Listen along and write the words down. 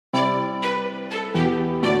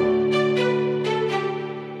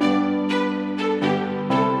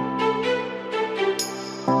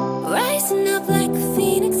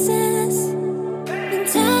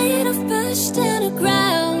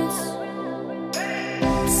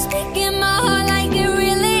Speaking my heart like it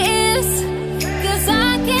really is, 'cause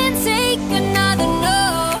I can't take another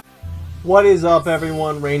no. What is up,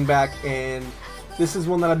 everyone? Rain back, and this is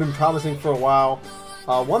one that I've been promising for a while.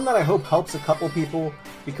 One that I hope helps a couple people,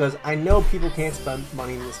 because I know people can't spend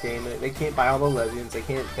money in this game. They can't buy all the legends. They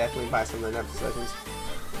can't definitely buy some of the Nemesis legends.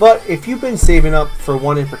 But if you've been saving up for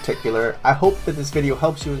one in particular, I hope that this video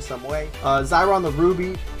helps you in some way. Zyron the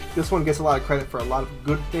Ruby, this one gets a lot of credit for a lot of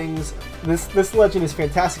good things. This legend is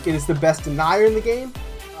fantastic. It is the best denier in the game.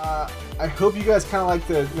 I hope you guys kind of like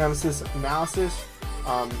the Nemesis analysis.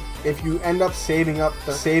 If you end up saving up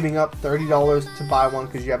 $30 to buy one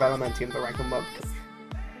because you have Adamantine to rank them up.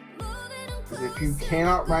 Because if you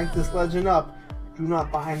cannot rank this legend up, do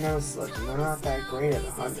not buy a Nemesis legend. They're not that great at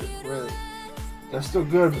 100, really. They're still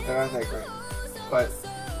good, but they're not that great. But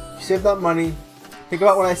you save that money, think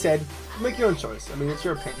about what I said, make your own choice. I mean, it's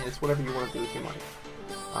your opinion. It's whatever you want to do with your money.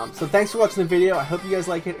 So thanks for watching the video. I hope you guys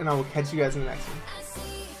like it, and I will catch you guys in the next one.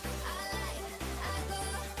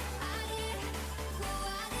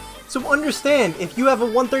 So understand, if you have a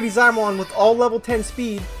 130 Zyron with all level 10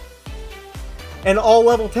 speed and all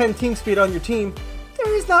level 10 team speed on your team,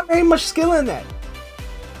 there is not very much skill in that.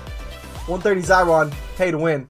 130 Zyron, pay to win.